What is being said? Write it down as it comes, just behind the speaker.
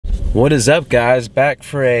What is up, guys? Back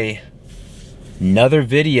for another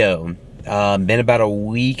video. Been about a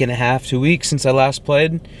week and a half, 2 weeks since I last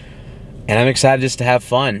played, and I'm excited just to have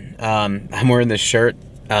fun. I'm wearing this shirt.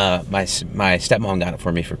 My stepmom got it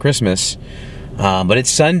for me for Christmas, but it's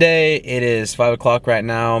Sunday. It is 5 o'clock right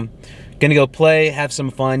now. Gonna go play, have some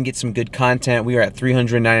fun, get some good content. We are at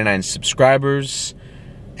 399 subscribers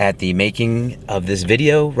at the making of this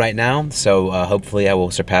video right now, so hopefully I will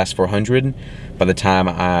surpass 400 by the time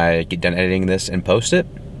I get done editing this and post it.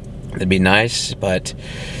 That'd be nice. But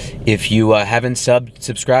if you haven't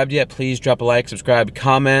subscribed yet, please drop a like, subscribe,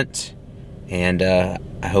 comment, and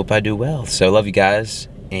I hope I do well. So love you guys.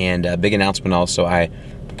 And a big announcement also, I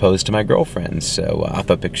proposed to my girlfriend, so I'll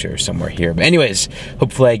put a picture somewhere here. But anyways,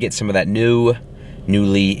 hopefully I get some of that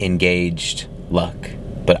newly engaged luck.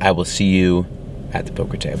 But I will see you at the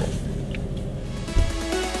poker table.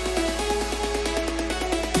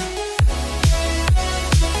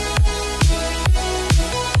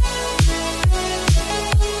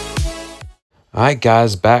 Alright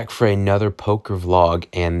guys, back for another poker vlog,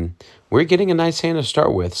 and we're getting a nice hand to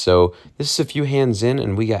start with. So this is a few hands in,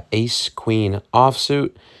 and we got ace queen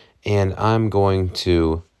offsuit, and I'm going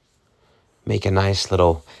to make a nice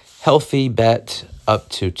little healthy bet up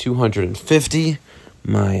to 250.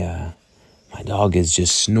 My dog is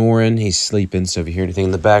just snoring. He's sleeping, so if you hear anything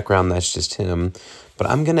in the background, that's just him. But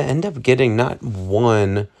I'm going to end up getting not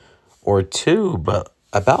one or two, but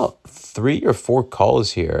about 3 or 4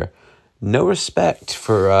 calls here. No respect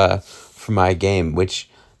for my game, which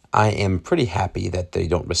I am pretty happy that they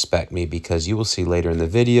don't respect me, because you will see later in the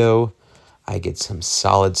video, I get some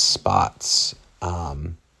solid spots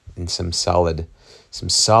and some solid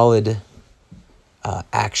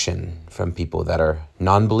action from people that are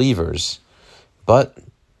non-believers. But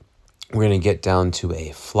we're going to get down to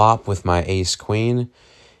a flop with my ace queen.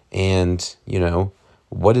 And, you know,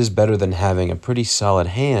 what is better than having a pretty solid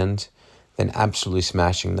hand than absolutely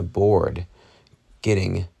smashing the board?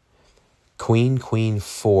 Getting queen, queen,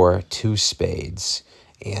 4, 2 spades.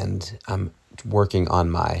 And I'm working on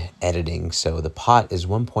my editing. So the pot is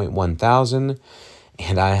 1.1 thousand.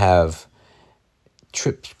 And I have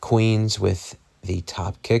tripped queens with the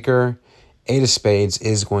top kicker. 8 of spades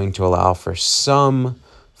is going to allow for some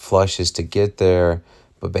flushes to get there,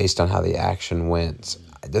 but based on how the action went,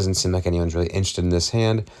 it doesn't seem like anyone's really interested in this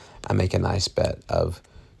hand. I make a nice bet of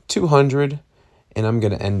 200, and I'm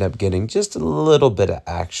going to end up getting just a little bit of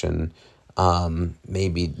action.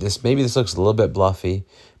 Maybe this looks a little bit bluffy,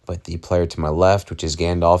 but the player to my left, which is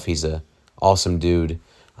Gandalf, he's a awesome dude.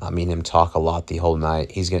 Me and him talk a lot the whole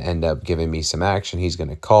night. He's going to end up giving me some action. He's going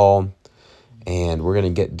to call. And we're going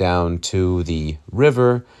to get down to the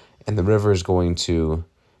river, and the river is going to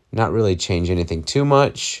not really change anything too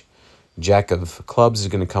much. Jack of clubs is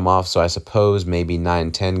going to come off, so I suppose maybe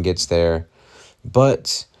 9-10 gets there.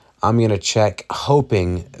 But I'm going to check,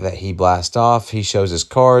 hoping that he blasts off. He shows his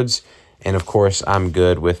cards, and of course I'm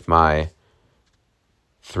good with my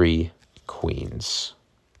 3 queens.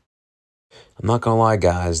 I'm not going to lie,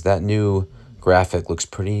 guys, that new graphic looks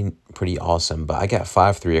pretty awesome, but I got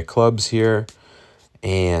 5-3 of clubs here,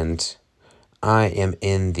 and I am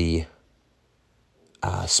in the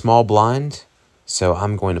small blind, so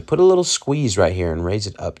I'm going to put a little squeeze right here and raise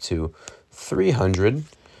it up to 300,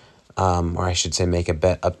 or I should say make a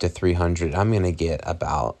bet up to 300. I'm going to get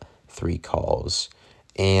about 3 calls,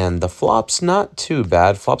 and the flop's not too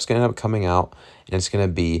bad. Flop's going to end up coming out, and it's going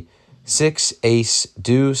to be 6, ace,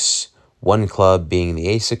 deuce, 1 club being the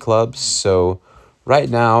ace of clubs. So right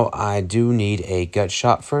now I do need a gut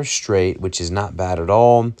shot for a straight, which is not bad at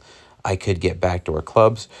all. I could get backdoor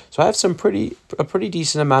clubs. So I have a pretty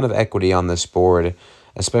decent amount of equity on this board,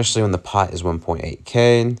 especially when the pot is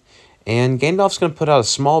 1.8K. And Gandalf's going to put out a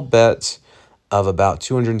small bet of about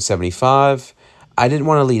 275. I didn't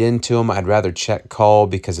want to lead into him. I'd rather check call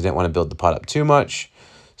because I didn't want to build the pot up too much.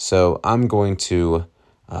 So I'm going to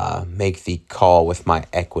make the call with my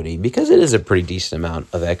equity, because it is a pretty decent amount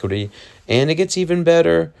of equity, and it gets even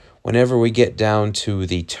better whenever we get down to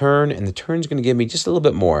the turn, and the turn's going to give me just a little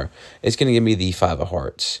bit more. It's going to give me the 5 of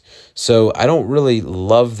hearts. So I don't really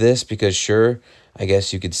love this, because sure, I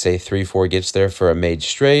guess you could say 3-4 gets there for a made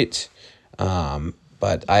straight,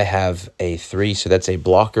 but I have a 3, so that's a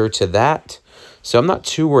blocker to that. So I'm not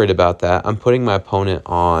too worried about that. I'm putting my opponent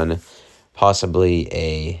on possibly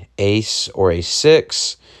a ace or a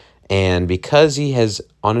 6, and because he has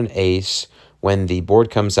on an ace, when the board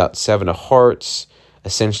comes out 7 of hearts,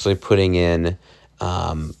 essentially putting in,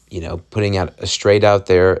 putting out a straight out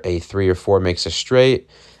there, a 3 or 4 makes a straight.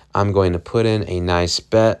 I'm going to put in a nice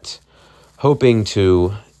bet, hoping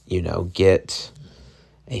to, get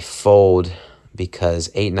a fold because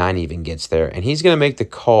 8-9 even gets there. And he's going to make the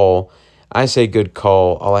call. I say good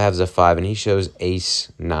call. All I have is a 5, and he shows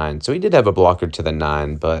ace-9. So he did have a blocker to the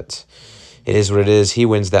 9, but it is what it is. He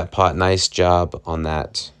wins that pot. Nice job on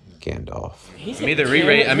that, Gandalf.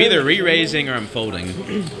 I'm either re-raising or I'm folding.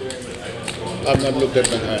 I'm not looking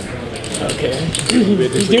at my hand. Okay.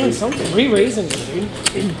 He's doing something. Re-raising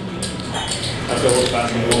it, dude.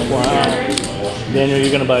 Wow. Daniel, you're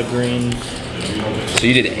going to buy greens. So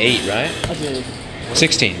you did 8, right? I did.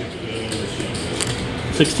 16.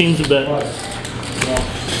 16's a bet.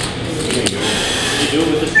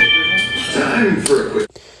 Time for a quick.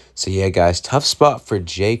 So yeah, guys, tough spot for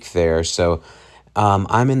Jake there. So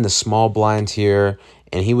I'm in the small blind here,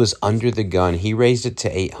 and he was under the gun. He raised it to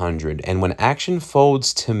 800. And when action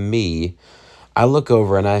folds to me, I look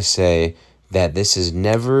over and I say that this is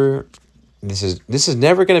never going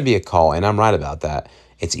to be a call, and I'm right about that.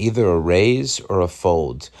 It's either a raise or a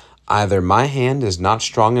fold. Either my hand is not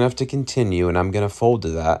strong enough to continue, and I'm going to fold to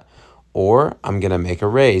that, or I'm going to make a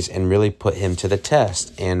raise and really put him to the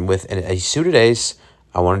test. And with a suited ace,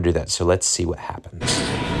 I want to do that. So let's see what happens.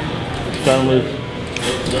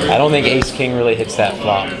 I don't think ace-king really hits that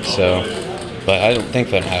flop, so, but I don't think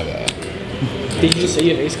they'll have that. Did you just say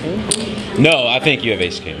you have ace-king? No, I think you have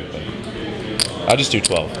ace-king, but I'll just do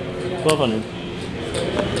 12. 1200.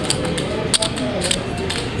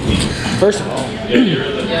 First of all,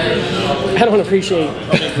 I don't appreciate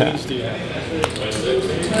greens, dude.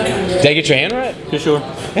 Did I get your hand right? For sure.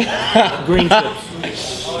 Green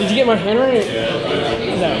chips. Did you get my hand right?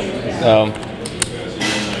 No.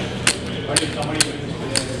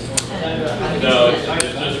 No,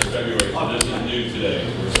 it's just February. This is new today.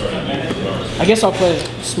 We're starting I guess I'll play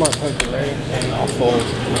smart poker, right? And I'll fold.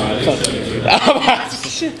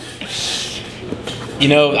 You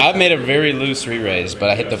know, I made a very loose re-raise, but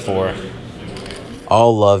I hit the 4.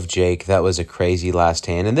 All love, Jake. That was a crazy last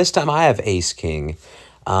hand. And this time I have ace-king.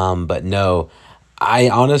 But no, I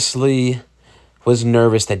honestly was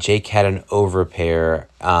nervous that Jake had an overpair.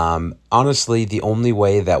 Honestly, the only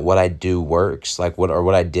way that what I do works,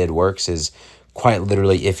 what I did works, is quite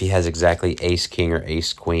literally if he has exactly ace-king or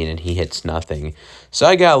ace-queen and he hits nothing. So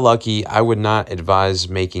I got lucky. I would not advise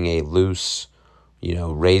making a loose,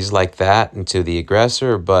 raise like that into the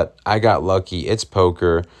aggressor, but I got lucky. It's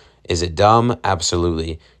poker. Is it dumb?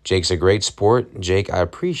 Absolutely. Jake's a great sport. Jake, I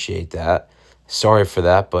appreciate that. Sorry for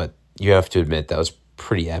that, but you have to admit that was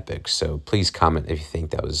pretty epic. So please comment if you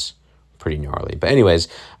think that was pretty gnarly. But anyways,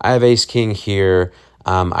 I have ace-king here.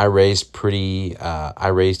 I raised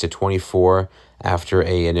to 24 after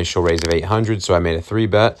a initial raise of 800, so I made a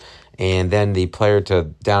 3-bet. And then the player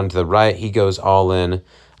down to the right, he goes all in.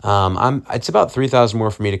 It's about 3,000 more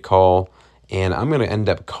for me to call, and I'm going to end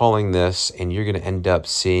up calling this, and you're going to end up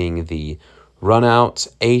seeing the run out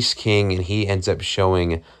ace-king, and he ends up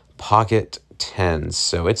showing pocket tens.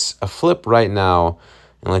 So it's a flip right now,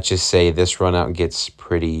 and let's just say this run out gets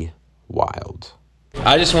pretty wild.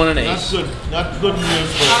 I just want an ace. Not good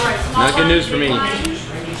news for Not good news for me. Good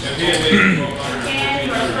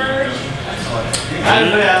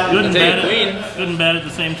and bad. Queen. Good and bad at the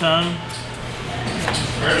same time.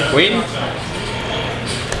 Queen?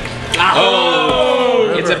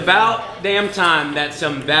 Oh! It's about damn time that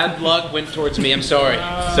some bad luck went towards me. I'm sorry.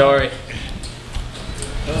 Sorry.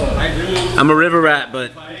 I'm a river rat,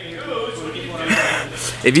 but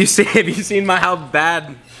if you seen how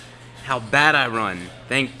bad I run,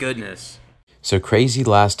 thank goodness. So crazy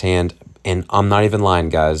last hand, and I'm not even lying,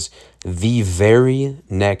 guys. The very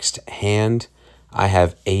next hand, I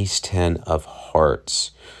have ace-10 of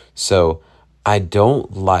hearts. So I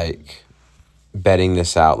don't like betting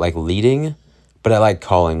this out, like leading, but I like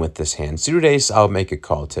calling with this hand. Suited ace, I'll make a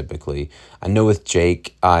call typically. I know with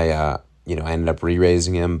Jake, I ended up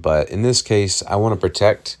re-raising him, but in this case, I want to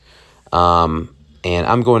protect, and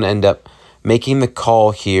I'm going to end up making the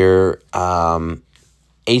call here.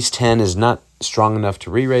 Ace-10 is not strong enough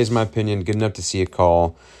to re-raise, in my opinion. Good enough to see a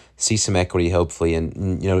call, see some equity, hopefully,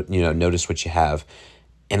 and notice what you have.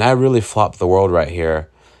 And I really flopped the world right here.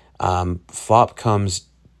 Flop comes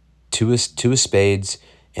two of spades,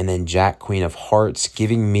 and then Jack Queen of Hearts,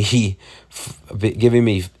 giving me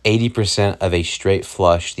 80% of a straight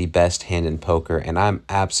flush, the best hand in poker, and I'm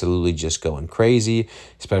absolutely just going crazy,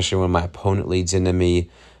 especially when my opponent leads into me.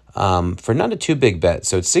 For not a too big bet,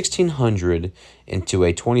 so it's 1,600 into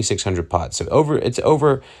a 2,600 pot, so it's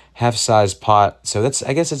over half size pot. So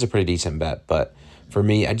I guess that's a pretty decent bet, but for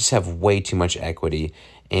me, I just have way too much equity.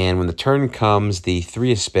 And when the turn comes, the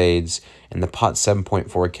 3 of spades and the pot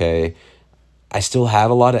 7.4K, I still have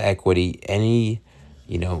a lot of equity. Any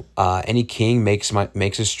king makes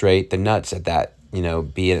a straight. The nuts at that,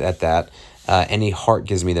 be it at that. any heart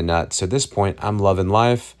gives me the nut. So at this point, I'm loving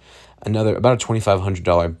life. Another about a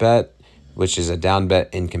 $2,500 bet, which is a down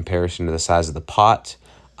bet in comparison to the size of the pot.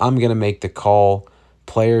 I'm going to make the call.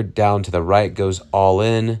 Player down to the right goes all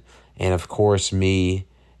in. And of course, me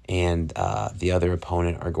and the other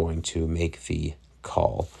opponent are going to make the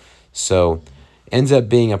call. So ends up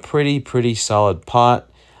being a pretty solid pot.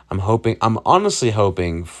 I'm honestly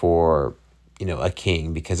hoping for, a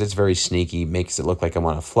king, because it's very sneaky, makes it look like I'm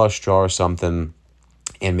on a flush draw or something,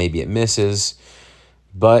 and maybe it misses.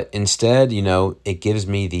 But instead, it gives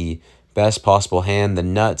me the best possible hand, the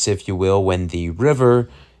nuts, if you will, when the river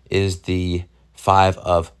is the 5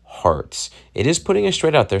 of hearts. It is putting a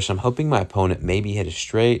straight out there, so I'm hoping my opponent maybe hit a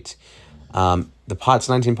straight. The pot's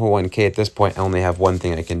 19.1K at this point. I only have one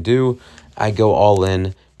thing I can do. I go all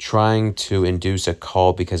in, trying to induce a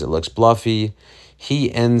call because it looks bluffy.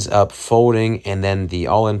 He ends up folding, and then the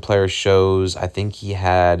all-in player shows, I think he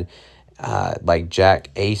had like Jack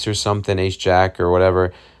Ace or something, Ace Jack or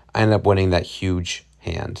whatever. I end up winning that huge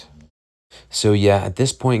hand. So yeah, at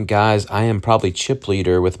this point, guys, I am probably chip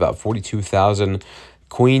leader with about 42,000.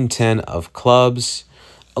 Queen 10 of clubs.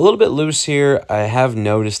 A little bit loose here. I have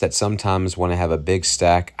noticed that sometimes when I have a big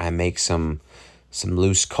stack, I make some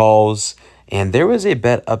loose calls. And there was a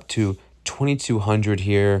bet up to 2,200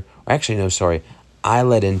 here. Or actually, no, sorry. I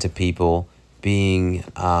led into people being,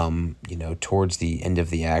 towards the end of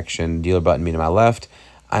the action. Dealer button being to my left.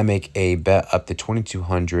 I make a bet up to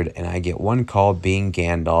 2,200, and I get one call being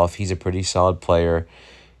Gandalf. He's a pretty solid player.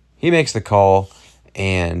 He makes the call,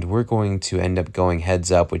 and we're going to end up going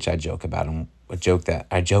heads up, which I joke about him.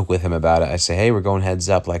 I joke with him about it. I say, hey, we're going heads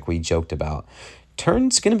up like we joked about.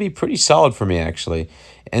 Turn's going to be pretty solid for me, actually.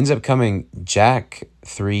 Ends up coming Jack,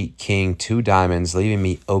 3, King, 2 diamonds, leaving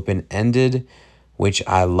me open-ended, which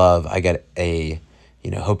I love. I got a,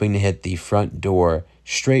 hoping to hit the front door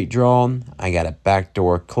straight draw. I got a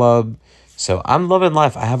backdoor club. So I'm loving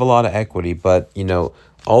life. I have a lot of equity, but,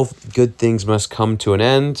 all good things must come to an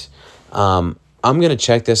end. I'm going to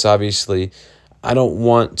check this, obviously. I don't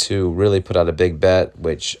want to really put out a big bet,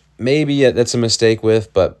 which maybe that's a mistake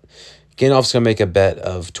with, but Gandalf's going to make a bet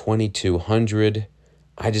of 2,200.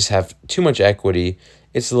 I just have too much equity.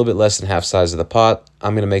 It's a little bit less than half size of the pot.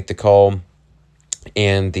 I'm going to make the call,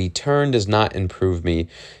 and the turn does not improve me.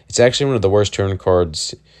 It's actually one of the worst turn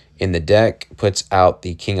cards in the deck. Puts out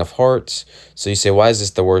the King of Hearts. So you say, why is this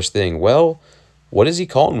the worst thing? Well, what is he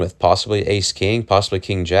calling with? Possibly Ace King, possibly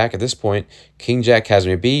King Jack. At this point, King Jack has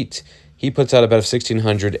me beat. He puts out a bet of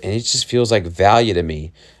 1,600, and it just feels like value to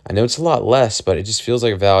me. I know it's a lot less, but it just feels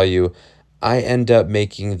like value. I end up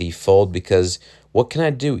making the fold because what can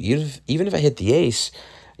I do? Even if I hit the ace,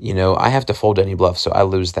 I have to fold any bluff, so I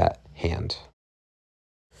lose that hand.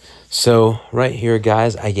 So right here,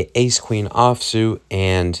 guys, I get Ace Queen offsuit,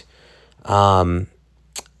 and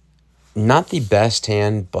not the best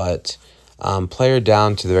hand, but player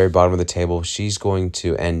down to the very bottom of the table, she's going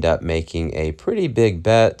to end up making a pretty big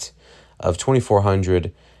bet of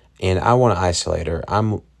 2,400, and I want to isolate her. I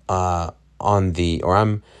am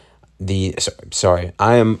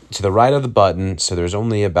to the right of the button, so there's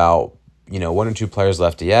only about 1 or 2 players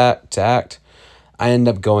left to act. I end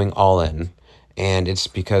up going all in, and it's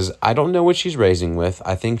because I don't know what she's raising with.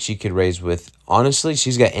 I think she could raise with, honestly,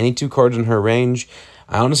 she's got any 2 cards in her range.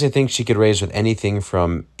 I honestly think she could raise with anything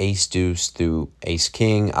from Ace Deuce through Ace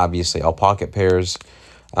King, obviously all pocket pairs.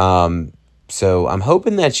 So I'm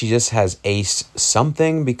hoping that she just has ace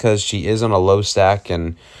something because she is on a low stack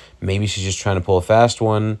and maybe she's just trying to pull a fast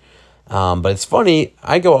one. But it's funny,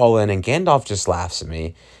 I go all in and Gandalf just laughs at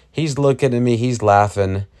me. He's looking at me, he's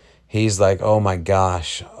laughing. He's like, oh my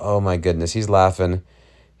gosh, oh my goodness, he's laughing.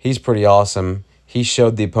 He's pretty awesome. He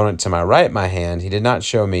showed the opponent to my right my hand. He did not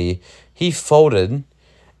show me. He folded,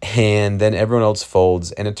 and then everyone else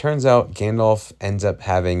folds. And it turns out Gandalf ends up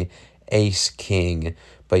having Ace King.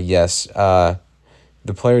 But yes, the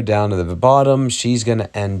player down to the bottom, she's going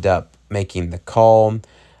to end up making the call.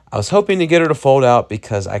 I was hoping to get her to fold out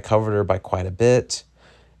because I covered her by quite a bit.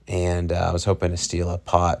 And I was hoping to steal a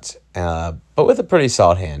pot, but with a pretty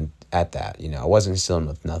solid hand at that. I wasn't stealing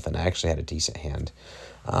with nothing. I actually had a decent hand.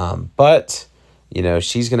 But,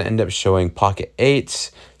 she's going to end up showing pocket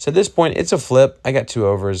 8s. So at this point, it's a flip. I got 2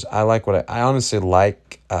 overs. I like I honestly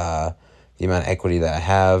like the amount of equity that I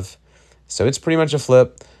have. So it's pretty much a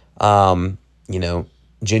flip.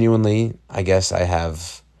 Genuinely, I guess I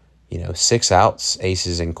have, 6 outs,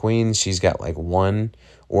 aces and queens. She's got like 1,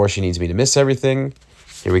 or she needs me to miss everything.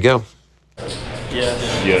 Here we go.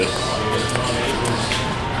 Yes.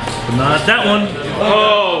 But not that one.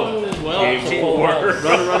 Oh!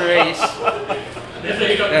 Runner ace.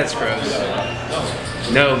 That's gross.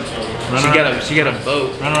 No. She got a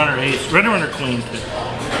boat. Runner ace. Runner queen too.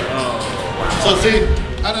 So see,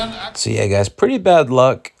 I don't. So yeah, guys, pretty bad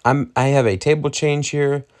luck. I have a table change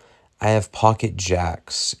here. I have pocket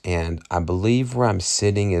jacks, and I believe where I'm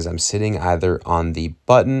sitting is I'm sitting either on the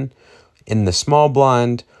button in the small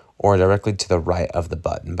blind or directly to the right of the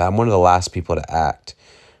button. But I'm one of the last people to act.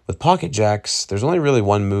 With pocket jacks, there's only really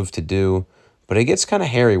one move to do, but it gets kind of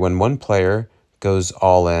hairy when one player goes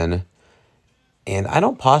all in. And I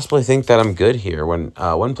don't possibly think that I'm good here. When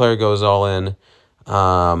one player goes all in,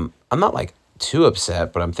 I'm not like too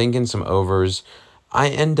upset, but I'm thinking some overs. I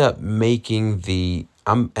end up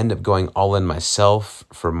going all in myself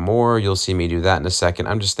for more. You'll see me do that in a second.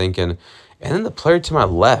 I'm just thinking, and then the player to my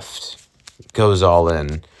left goes all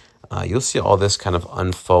in. You'll see all this kind of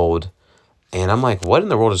unfold, and I'm like, what in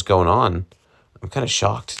the world is going on? I'm kind of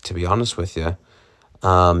shocked, to be honest with you.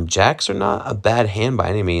 Jacks are not a bad hand by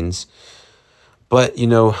any means, but, you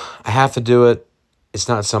know, I have to do it. It's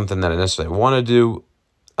not something that I necessarily want to do.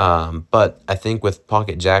 But I think with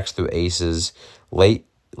pocket jacks through aces, late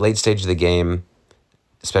stage of the game,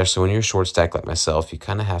 especially when you're short stack like myself, you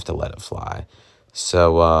kind of have to let it fly.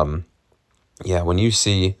 So, yeah, when you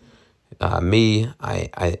see me,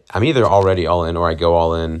 I'm either already all in or I go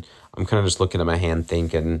all in. I'm kind of just looking at my hand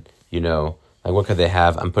thinking, you know, like what could they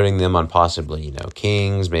have? I'm putting them on possibly, you know,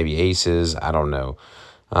 kings, maybe aces. I don't know.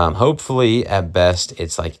 Hopefully, at best,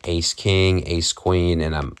 it's like ace king, ace queen,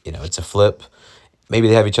 and it's a flip. Maybe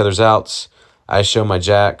they have each other's outs. I show my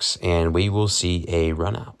jacks, and we will see a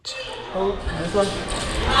run out. Oh, this one?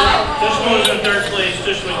 This goes in third place,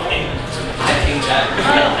 just with king.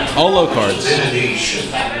 All low cards.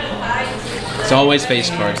 It's always face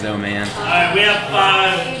cards, though, man. Alright, we have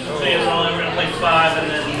 5. So we're only going to play 5 and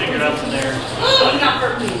then figure it out from there. Not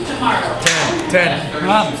for me, tomorrow. 10.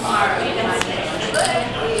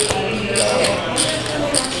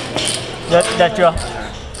 That draw.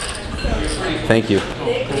 Thank you.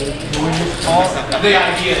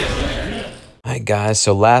 Alright, guys,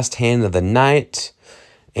 so last hand of the night,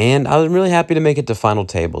 and I was really happy to make it to final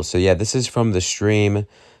table. So yeah, this is from the stream.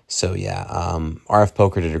 So yeah, RF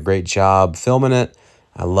Poker did a great job filming it.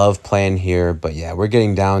 I love playing here, but yeah, we're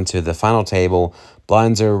getting down to the final table.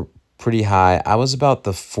 Blinds are pretty high. I was about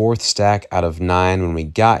the 4th stack out of 9 when we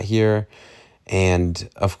got here. And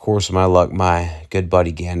of course, my luck, my good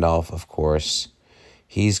buddy Gandalf, of course,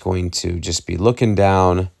 he's going to just be looking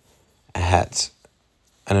down at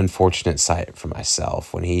an unfortunate sight for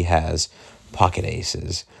myself when he has pocket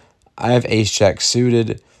aces. I have ace jack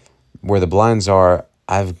suited. Where the blinds are,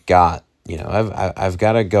 I've got, I've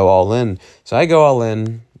got to go all in. So I go all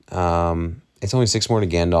in. It's only 6 more to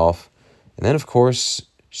Gandalf. And then, of course,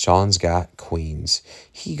 Sean's got queens.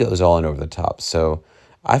 He goes all in over the top. So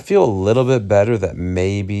I feel a little bit better that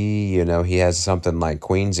maybe, he has something like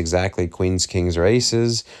queens, exactly queens, kings, or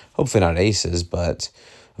aces. Hopefully not aces, but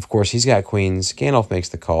of course he's got queens. Gandalf makes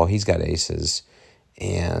the call. He's got aces.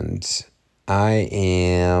 And I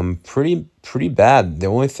am pretty bad. The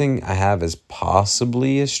only thing I have is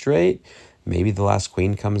possibly a straight. Maybe the last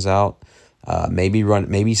queen comes out.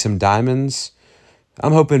 Maybe some diamonds.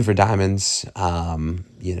 I'm hoping for diamonds.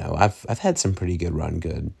 I've had some pretty good run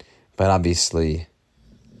good, but obviously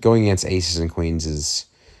going against aces and queens is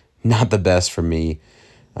not the best for me.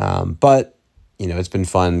 But it's been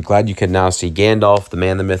fun. Glad you can now see Gandalf, the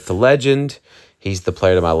man, the myth, the legend. He's the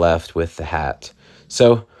player to my left with the hat.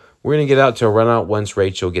 So we're going to get out to a run out once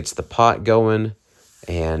Rachel gets the pot going,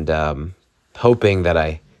 and hoping that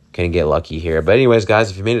I can get lucky here. But anyways, guys,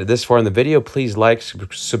 if you made it this far in the video, please like,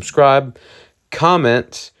 subscribe,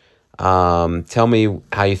 comment. Tell me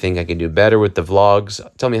how you think I can do better with the vlogs.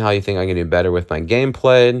 Tell me how you think I can do better with my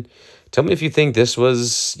gameplay. Tell me if you think this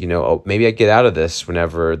was, maybe I get out of this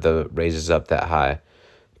whenever the raise is up that high.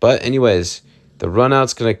 But anyways, the run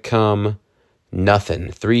out's going to come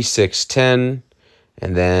nothing. 3, 6, 10.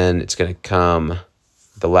 And then it's going to come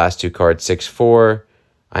the last 2 cards, 6, 4.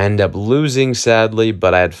 I end up losing, sadly,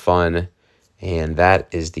 but I had fun. And that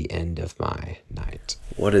is the end of my night.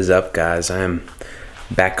 What is up, guys? I'm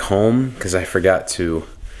back home because I forgot to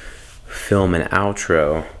film an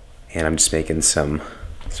outro. And I'm just making some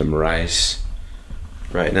rice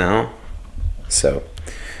right now. So,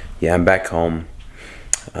 yeah, I'm back home.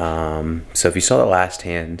 So if you saw the last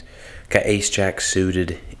hand, got ace jack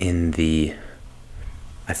suited in the...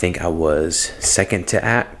 I think I was 2nd to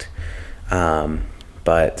act,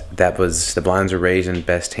 but that was, the blinds were raising,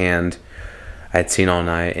 best hand I had seen all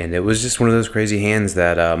night, and it was just one of those crazy hands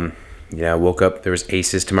that, I woke up, there was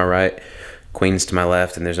aces to my right, queens to my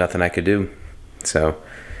left, and there's nothing I could do. So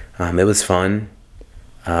it was fun.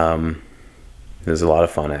 It was a lot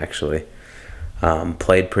of fun, actually.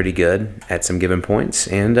 Played pretty good at some given points,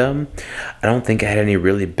 and I don't think I had any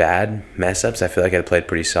really bad mess ups. I feel like I played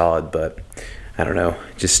pretty solid, but I don't know,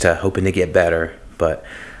 just hoping to get better. But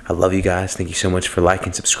I love you guys. Thank you so much for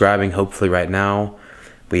liking, subscribing. Hopefully right now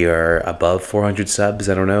we are above 400 subs.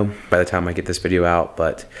 I don't know by the time I get this video out,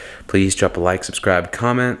 but please drop a like, subscribe,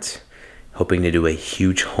 comment. Hoping to do a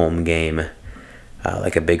huge home game,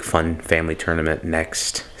 like a big fun family tournament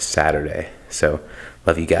next Saturday. So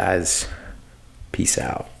love you guys. Peace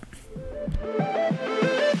out.